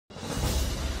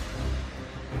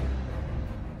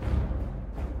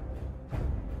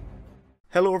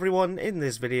Hello everyone, in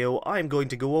this video I'm going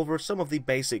to go over some of the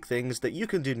basic things that you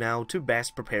can do now to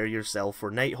best prepare yourself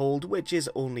for Nighthold, which is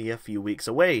only a few weeks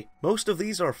away. Most of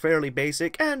these are fairly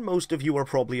basic and most of you are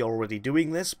probably already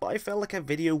doing this, but I felt like a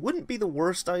video wouldn't be the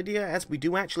worst idea as we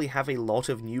do actually have a lot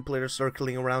of new players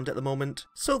circling around at the moment,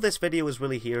 so this video is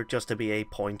really here just to be a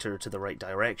pointer to the right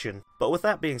direction. But with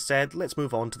that being said, let's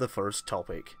move on to the first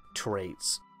topic: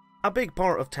 traits. A big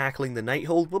part of tackling the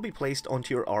Nighthold will be placed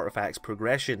onto your artifacts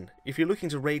progression. If you're looking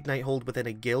to raid Nighthold within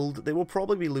a guild, they will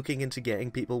probably be looking into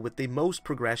getting people with the most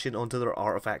progression onto their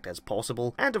artifact as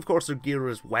possible, and of course their gear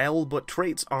as well, but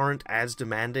traits aren't as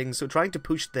demanding, so trying to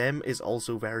push them is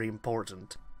also very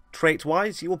important.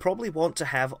 Trait-wise, you will probably want to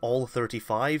have all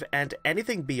 35, and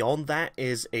anything beyond that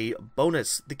is a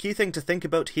bonus. The key thing to think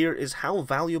about here is how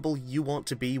valuable you want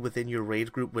to be within your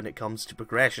raid group when it comes to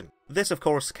progression. This of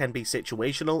course can be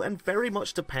situational and very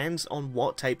much depends on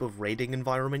what type of raiding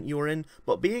environment you're in,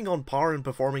 but being on par and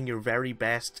performing your very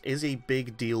best is a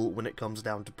big deal when it comes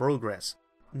down to progress.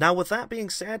 Now with that being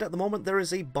said, at the moment there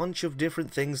is a bunch of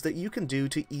different things that you can do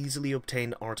to easily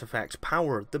obtain artifact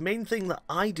power. The main thing that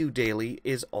I do daily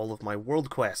is all of my world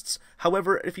quests.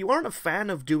 However, if you aren't a fan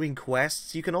of doing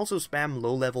quests, you can also spam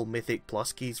low-level mythic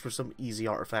plus keys for some easy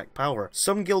artifact power.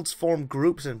 Some guilds form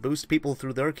groups and boost people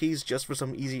through their keys just for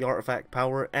some easy artifact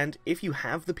power, and if you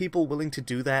have the people willing to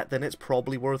do that, then it's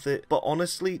probably worth it. But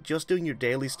honestly, just doing your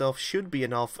daily stuff should be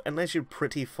enough unless you're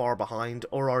pretty far behind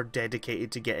or are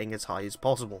dedicated to getting as high as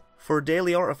possible. For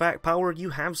daily artifact power,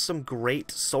 you have some great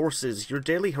sources. Your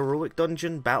daily heroic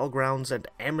dungeon, battlegrounds, and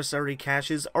emissary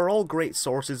caches are all great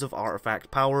sources of artifact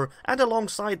power, and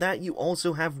alongside that you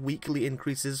also have weekly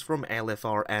increases from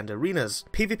LFR and arenas.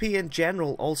 PvP in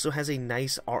general also has a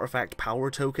nice artifact power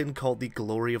token called the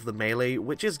Glory of the Melee,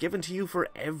 which is given to you for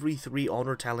every 3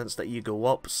 honor talents that you go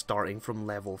up, starting from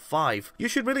level 5. You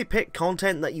should really pick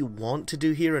content that you want to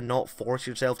do here and not force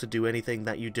yourself to do anything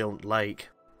that you don't like.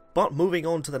 But moving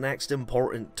on to the next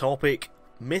important topic,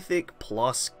 Mythic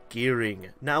plus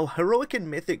gearing. Now, Heroic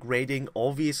and Mythic raiding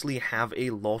obviously have a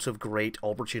lot of great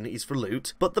opportunities for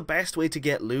loot, but the best way to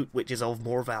get loot which is of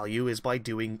more value is by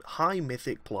doing high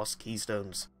Mythic plus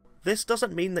keystones. This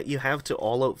doesn't mean that you have to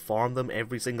all-out farm them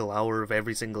every single hour of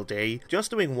every single day. Just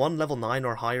doing one level 9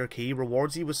 or higher key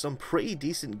rewards you with some pretty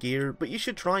decent gear, but you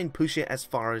should try and push it as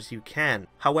far as you can.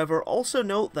 However, also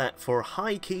note that for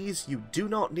high keys, you do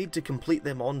not need to complete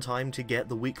them on time to get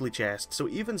the weekly chest, so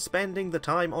even spending the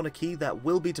time on a key that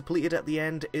will be depleted at the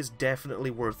end is definitely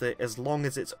worth it as long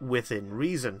as it's within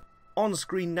reason. On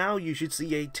screen now you should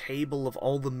see a table of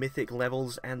all the mythic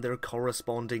levels and their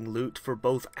corresponding loot for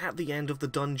both at the end of the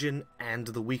dungeon and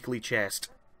the weekly chest.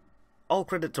 All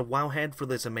credit to Wowhead for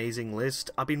this amazing list.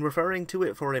 I've been referring to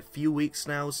it for a few weeks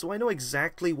now, so I know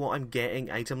exactly what I'm getting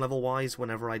item level wise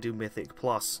whenever I do Mythic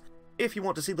Plus. If you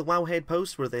want to see the Wowhead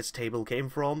post where this table came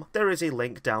from, there is a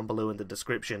link down below in the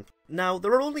description. Now,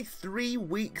 there are only 3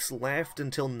 weeks left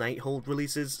until Nighthold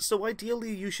releases, so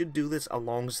ideally you should do this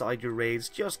alongside your raids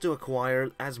just to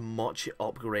acquire as much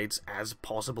upgrades as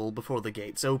possible before the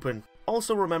gates open.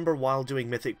 Also remember, while doing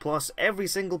Mythic Plus, every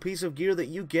single piece of gear that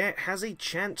you get has a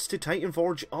chance to Titan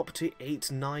Forge up to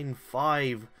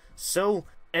 895, so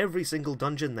every single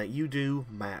dungeon that you do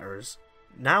matters.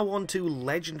 Now on to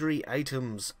legendary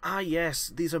items. Ah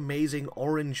yes, these amazing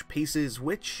orange pieces,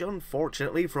 which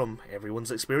unfortunately from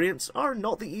everyone's experience are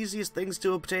not the easiest things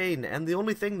to obtain, and the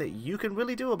only thing that you can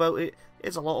really do about it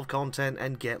is a lot of content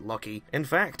and get lucky. In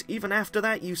fact, even after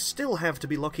that you still have to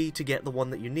be lucky to get the one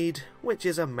that you need, which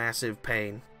is a massive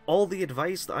pain. All the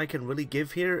advice that I can really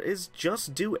give here is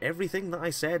just do everything that I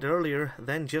said earlier,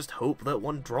 then just hope that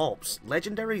one drops.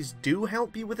 Legendaries do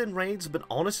help you within raids, but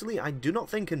honestly I do not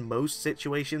think in most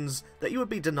situations that you would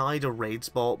be denied a raid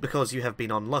spot because you have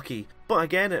been unlucky. But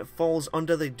again, it falls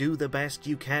under the do the best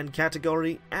you can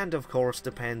category, and of course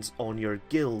depends on your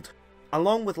guild.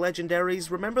 Along with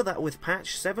legendaries, remember that with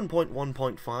patch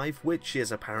 7.1.5, which is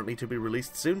apparently to be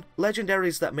released soon,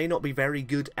 legendaries that may not be very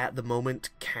good at the moment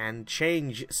can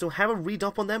change, so have a read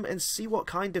up on them and see what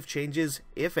kind of changes,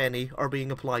 if any, are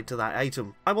being applied to that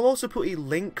item. I will also put a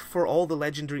link for all the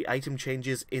legendary item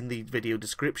changes in the video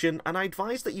description, and I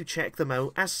advise that you check them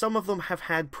out as some of them have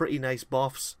had pretty nice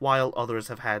buffs, while others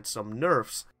have had some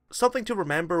nerfs. Something to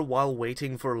remember while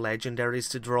waiting for legendaries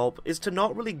to drop is to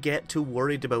not really get too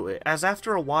worried about it, as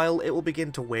after a while it will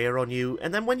begin to wear on you,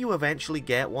 and then when you eventually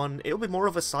get one, it will be more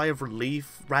of a sigh of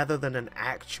relief rather than an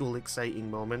actual exciting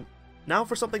moment. Now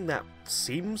for something that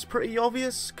seems pretty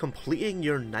obvious, completing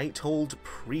your Nighthold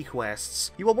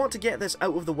pre-quests. You will want to get this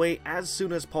out of the way as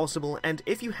soon as possible, and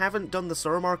if you haven't done the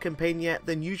Suramar campaign yet,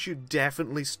 then you should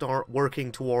definitely start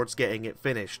working towards getting it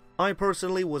finished. I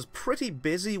personally was pretty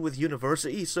busy with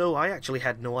university, so I actually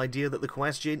had no idea that the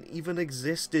quest chain even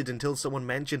existed until someone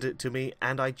mentioned it to me,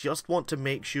 and I just want to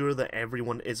make sure that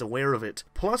everyone is aware of it.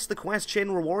 Plus, the quest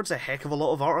chain rewards a heck of a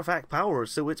lot of artifact power,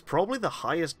 so it's probably the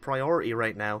highest priority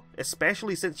right now,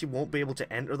 especially since you won't be able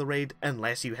to enter the raid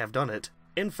unless you have done it.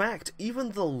 In fact,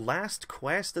 even the last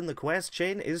quest in the quest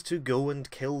chain is to go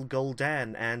and kill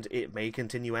Gul'dan, and it may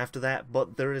continue after that,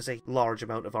 but there is a large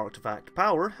amount of artifact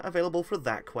power available for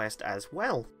that quest as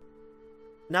well.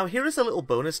 Now here is a little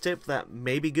bonus tip that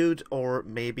may be good or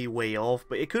may be way off,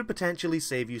 but it could potentially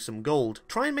save you some gold.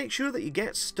 Try and make sure that you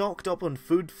get stocked up on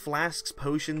food, flasks,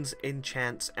 potions,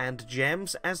 enchants, and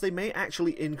gems, as they may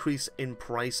actually increase in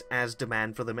price as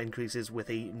demand for them increases with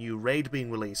a new raid being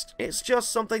released. It's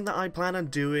just something that I plan on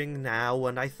doing now,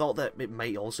 and I thought that it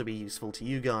might also be useful to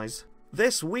you guys.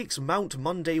 This week's Mount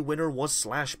Monday winner was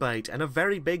Slashbite, and a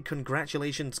very big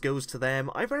congratulations goes to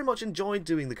them. I very much enjoyed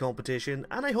doing the competition,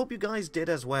 and I hope you guys did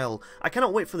as well. I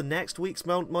cannot wait for the next week's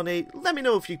Mount Monday. Let me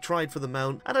know if you tried for the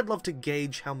mount, and I'd love to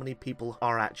gauge how many people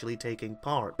are actually taking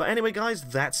part. But anyway guys,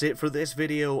 that's it for this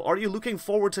video. Are you looking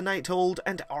forward to Nighthold,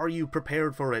 and are you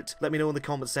prepared for it? Let me know in the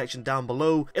comment section down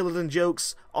below. Illidan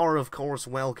jokes are of course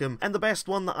welcome, and the best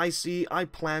one that I see I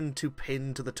plan to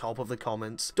pin to the top of the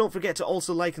comments. Don't forget to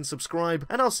also like and subscribe,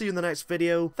 and I'll see you in the next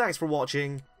video. Thanks for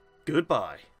watching.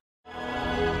 Goodbye.